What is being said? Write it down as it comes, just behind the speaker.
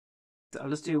I'll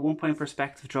just do 1 point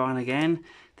perspective drawing again.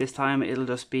 This time it'll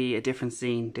just be a different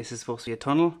scene. This is supposed to be a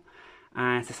tunnel,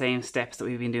 and it's the same steps that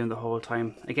we've been doing the whole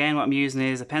time. Again, what I'm using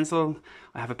is a pencil,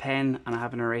 I have a pen, and I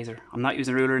have an eraser. I'm not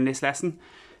using a ruler in this lesson.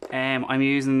 I'm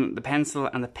using the pencil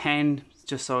and the pen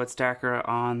just so it's darker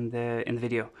on in the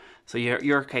video. So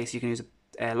your case, you can use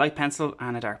a light pencil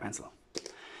and a dark pencil.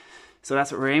 So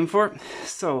that's what we're aiming for.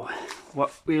 So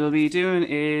what we'll be doing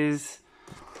is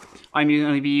I'm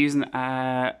going to be using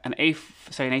an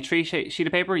A3 sheet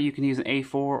of paper. You can use an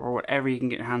A4 or whatever you can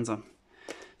get your hands on.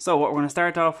 So what we're going to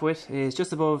start off with is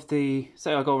just above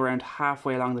so I'll go around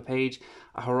halfway along the page,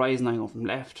 a horizon line going from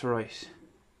left to right.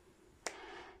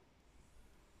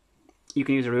 You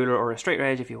can use a ruler or a straight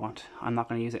edge if you want. I'm not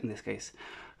going to use it in this case.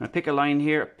 I'm going to pick a line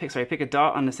here, pick a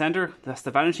dot on the center. That's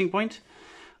the vanishing point.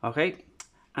 Okay.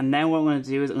 And now what I'm going to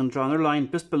do is I'm going to draw another line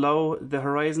just below the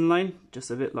horizon line, just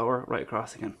a bit lower, right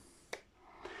across again.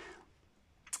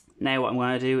 Now what I'm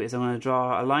going to do is I'm going to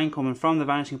draw a line coming from the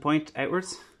vanishing point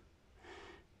outwards.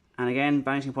 And again,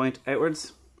 vanishing point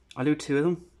outwards. I'll do 2 of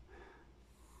them.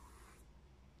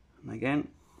 And again.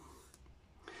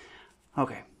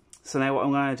 Okay, so now what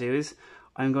I'm going to do is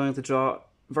I'm going to draw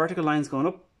vertical lines going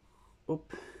up,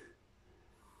 up,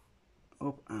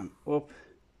 up and up.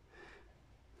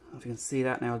 If you can see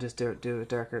that now, I'll just do it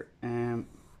darker. And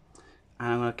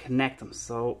I'm going to connect them.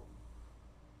 So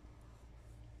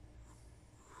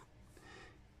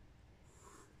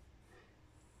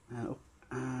and up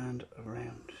and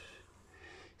around.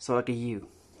 So like a U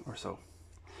or so.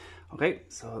 Okay,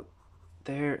 so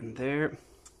there and there.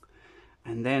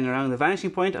 And then around the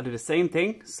vanishing point, I'll do the same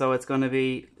thing. So it's going to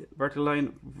be vertical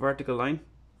line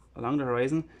along the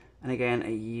horizon. And again,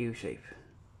 a U shape.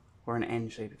 Or an N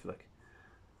shape if you like.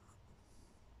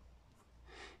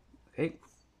 Okay.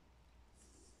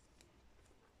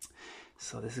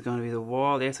 So this is going to be the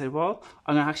wall, the outside wall.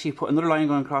 I'm going to actually put another line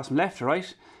going across from left to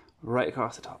right, right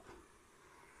across the top.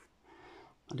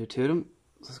 I'll do 2 of them.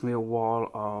 So it's going to be a wall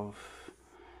of,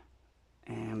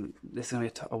 this is going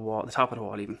to be a wall, the top of the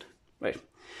wall even. Right.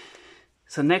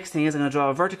 So next thing is I'm going to draw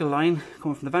a vertical line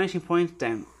coming from the vanishing point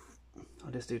down.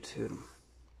 I'll just do 2 of them.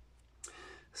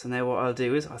 So now what I'll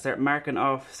do is I'll start marking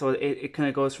off, so it kind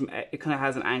of goes from, it kind of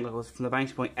has an angle, it goes from the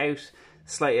vanishing point out,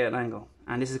 slightly at an angle.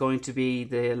 And this is going to be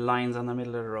the lines on the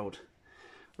middle of the road.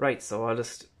 Right, so I'll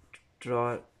just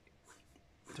draw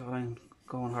a line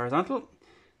going horizontal.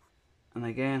 And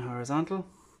again, horizontal.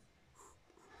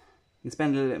 You can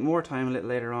spend a little bit more time a little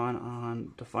later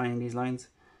on defining these lines,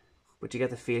 but you get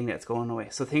the feeling that it's going away.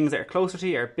 So things that are closer to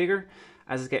you are bigger.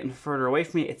 As it's getting further away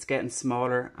from me, it's getting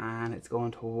smaller and it's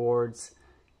going towards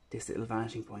this little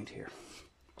vanishing point here.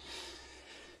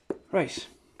 Right,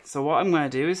 so what I'm going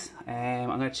to do is I'm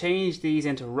going to change these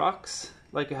into rocks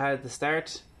like I had at the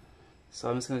start. So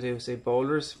I'm just going to do, say,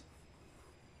 boulders.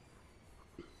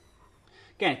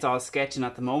 Again, it's all sketching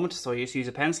at the moment, so you just use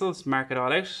a pencil to mark it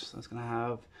all out. So it's going to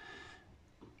have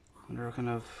under kind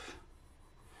of,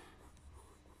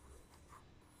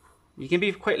 you can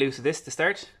be quite loose with this to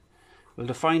start. We'll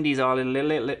define these all in a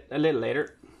little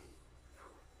later.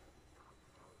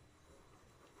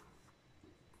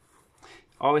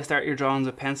 Always start your drawings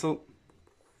with pencil,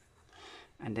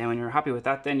 and then when you're happy with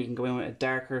that, then you can go in with a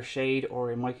darker shade,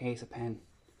 or in my case a pen.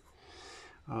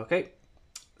 Okay,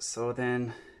 so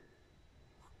then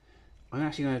I'm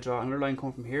actually going to draw another line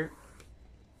coming from here.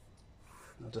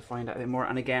 I'll define that a bit more,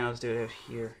 and again I'll just do it out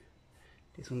here.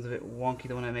 This one's a bit wonky,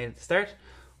 the one I made at the start.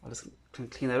 I'll just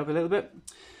clean that up a little bit.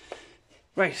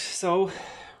 Right, so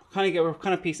we're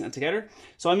kind of piecing it together.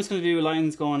 So I'm just going to do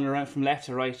lines going around from left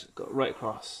to right, right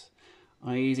across.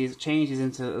 I use these, change these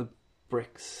into little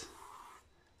bricks.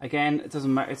 Again, it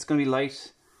doesn't matter, it's going to be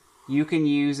light. You can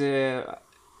use a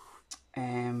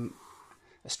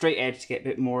straight edge to get a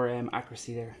bit more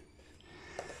accuracy there.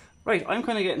 Right, I'm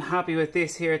kind of getting happy with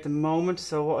this here at the moment.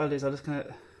 So what I'll do is I'll just kind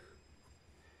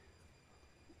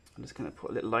of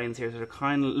put little lines here so it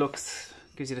kind of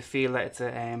gives you the feel that it's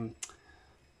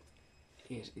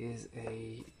it is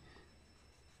a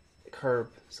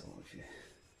curb. So if you,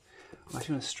 I'm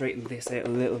actually going to straighten this out a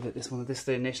little bit. This is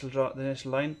the initial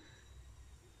line.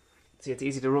 See, it's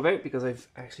easy to rub out because I've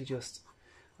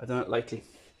done it lightly.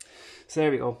 So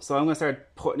there we go. So I'm going to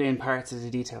start putting in parts of the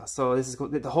detail. So this is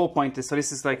the whole point. This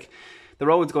is like the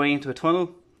road's going into a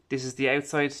tunnel. This is the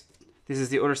outside. This is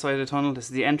the other side of the tunnel. This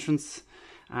is the entrance,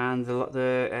 and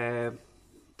the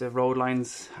road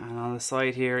lines. And on the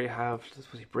side here you have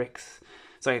bricks.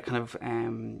 So kind of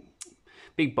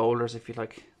big boulders if you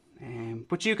like.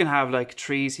 But you can have like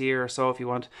trees here or so if you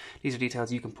want. These are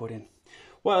details you can put in.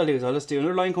 What I'll do is I'll just do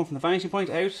another line come from the vanishing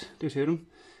point out, do 2 of them,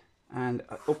 and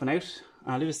up and out.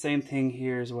 And I'll do the same thing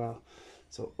here as well.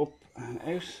 So up and out.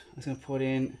 I'm just going to put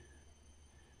in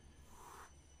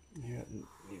here at New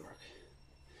York,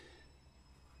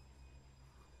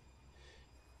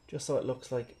 just so it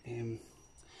looks like kind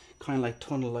of like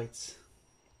tunnel lights.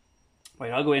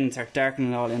 Right, I'll go in and start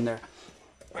darkening it all in there.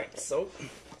 Right, so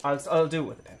I'll do it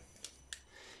with a pen. In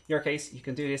your case, you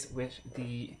can do this with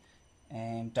the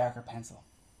darker pencil.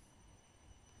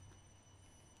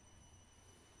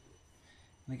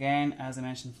 And again, as I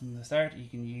mentioned from the start, you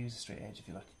can use a straight edge if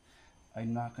you like.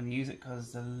 I'm not going to use it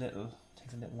because it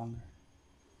takes a little longer.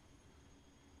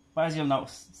 But as you'll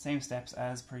notice, same steps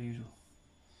as per usual.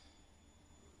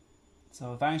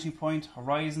 So vanishing point,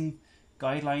 horizon,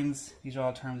 guidelines, these are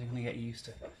all terms you're going to get used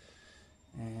to.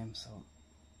 So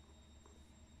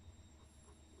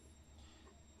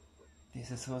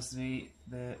this is supposed to be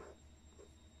the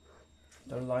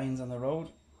lines on the road.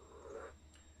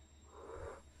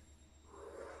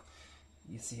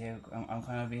 You see how I'm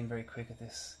kind of being very quick at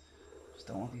this. Just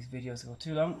don't want these videos to go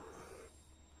too long.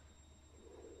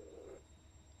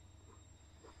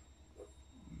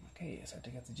 Okay, I start to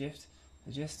get the gist.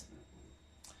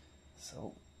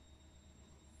 So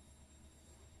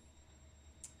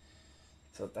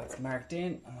that's marked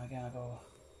in, and again I go.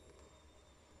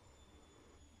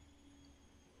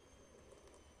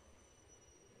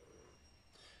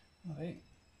 Okay,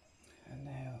 and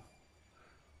now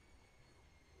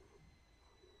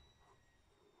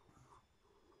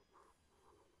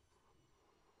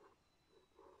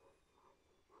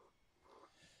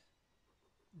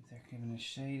they're giving a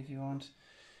shade if you want.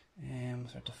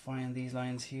 Start to find these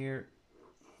lines here.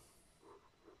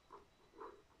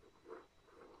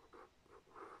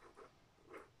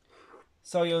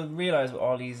 So you'll realise with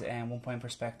all these 1-point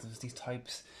perspectives, these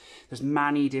types, there's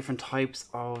many different types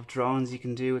of drawings you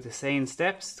can do with the same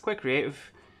steps. It's quite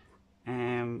creative.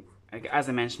 As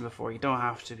I mentioned before, you don't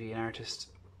have to be an artist.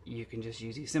 You can just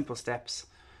use these simple steps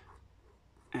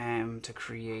to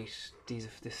create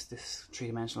this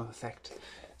three-dimensional effect.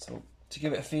 So to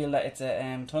give it a feel that it's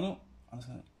a tunnel, I'm just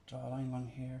going to draw a line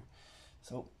along here.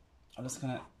 So I'm just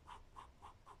going to,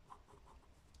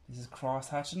 this is cross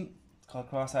hatching. It's called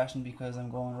cross hatching because I'm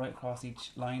going right across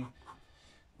each line.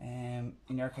 In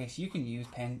your case, you can use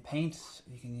paint,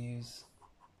 you can use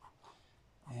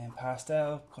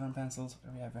pastel, colouring pencils,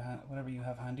 whatever you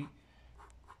have handy.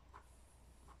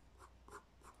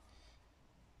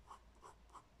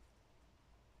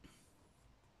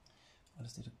 I'll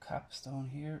just do the capstone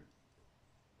here.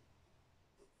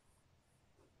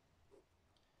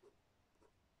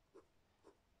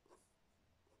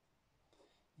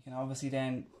 You can obviously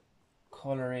then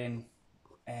colour in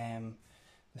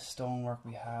the stonework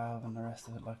we have and the rest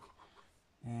of it, like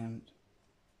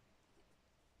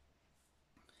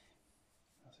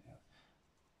just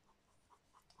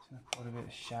gonna put a bit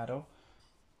of shadow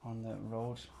on the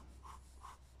road.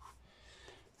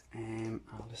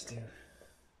 I'll just do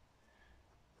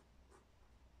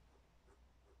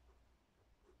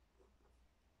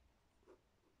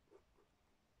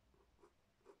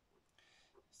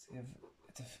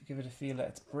give it a feel that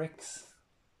it's bricks.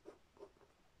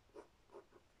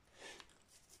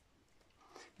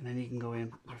 And then you can go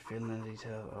in for filling the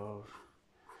detail of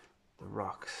the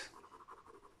rocks.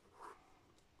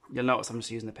 You'll notice I'm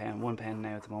just using the pen, one pen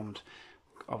now at the moment.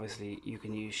 Obviously you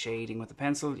can use shading with the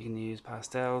pencil, you can use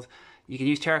pastels, you can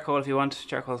use charcoal if you want.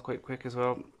 Charcoal is quite quick as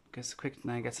well. Gets quick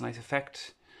and then gets a nice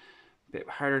effect. A bit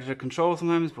harder to control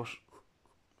sometimes, but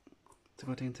it's a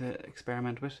good thing to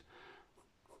experiment with.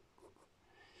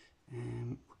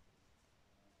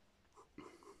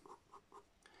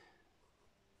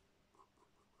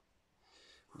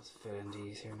 Let's fill in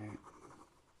these here now.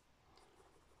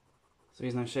 So the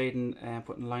reason I'm shading and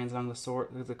putting lines along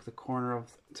the corner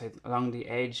of, along the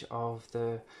edge of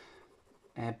the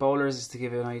bowlers is to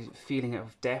give you a feeling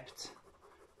of depth.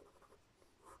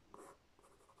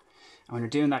 And when you're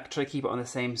doing that, try to keep it on the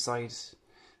same side. So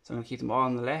I'm going to keep them all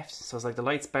on the left. So it's like the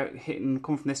light's coming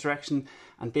from this direction,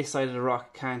 and this side of the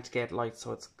rock can't get light,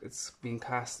 so it's being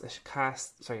cast. A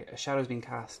shadow's being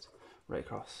cast right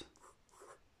across.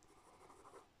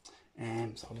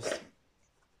 So I'll just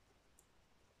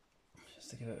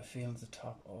to give it a feel at the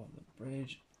top of the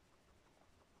bridge.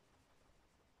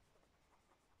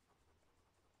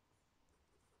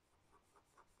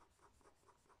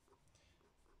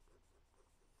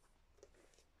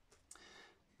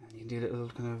 And you can do a little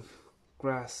kind of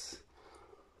grass.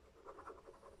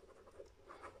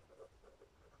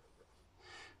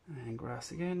 And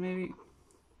grass again, maybe.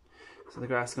 So the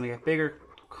grass is going to get bigger,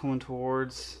 coming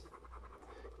towards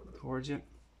you.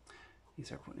 You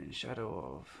start putting in a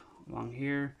shadow of along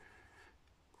here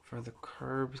for the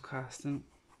curbs casting.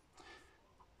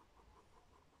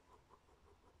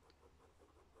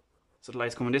 So the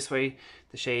light's coming this way,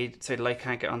 so the light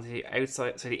can't get onto the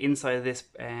outside, so the inside of this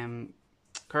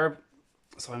curb.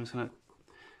 So I'm just going to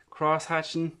cross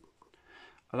hatching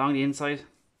along the inside,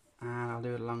 and I'll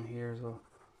do it along here as well.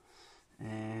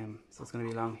 So it's going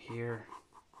to be along here.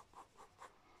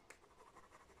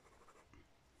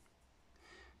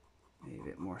 Maybe a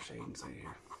bit more shade inside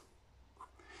here.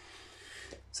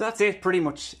 So that's it, pretty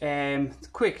much.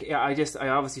 Quick. Yeah, I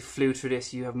obviously flew through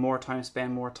this. You have more time,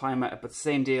 spend more time at it, but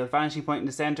same deal. Vanishing point in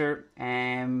the center.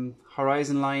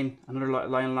 Horizon line, another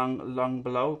line along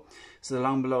below. So the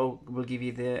long below will give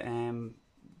you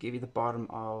the bottom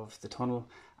of the tunnel,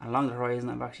 and along the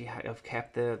horizon I've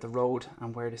kept the road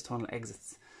and where this tunnel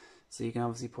exits. So you can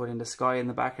obviously put in the sky in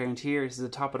the background here. This is the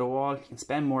top of the wall. You can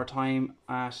spend more time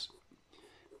at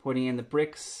putting in the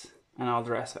bricks and all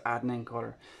the rest of adding in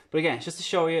colour. But again, it's just to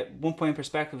show you 1 point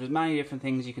perspective. There's many different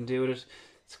things you can do with it.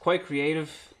 It's quite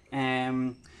creative,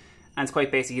 and it's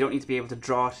quite basic. You don't need to be able to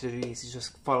draw to do these. It's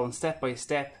just following step by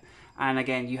step. And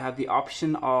again, you have the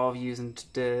option of using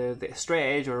the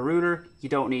straight edge or a ruler. You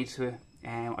don't need to.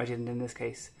 I didn't in this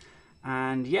case.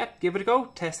 And yeah, give it a go,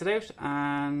 test it out,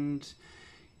 and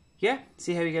yeah,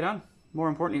 see how you get on. More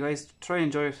importantly, guys, try and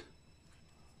enjoy it.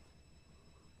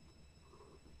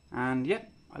 And yeah,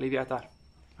 I'll leave you at that.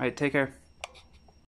 Alright, take care.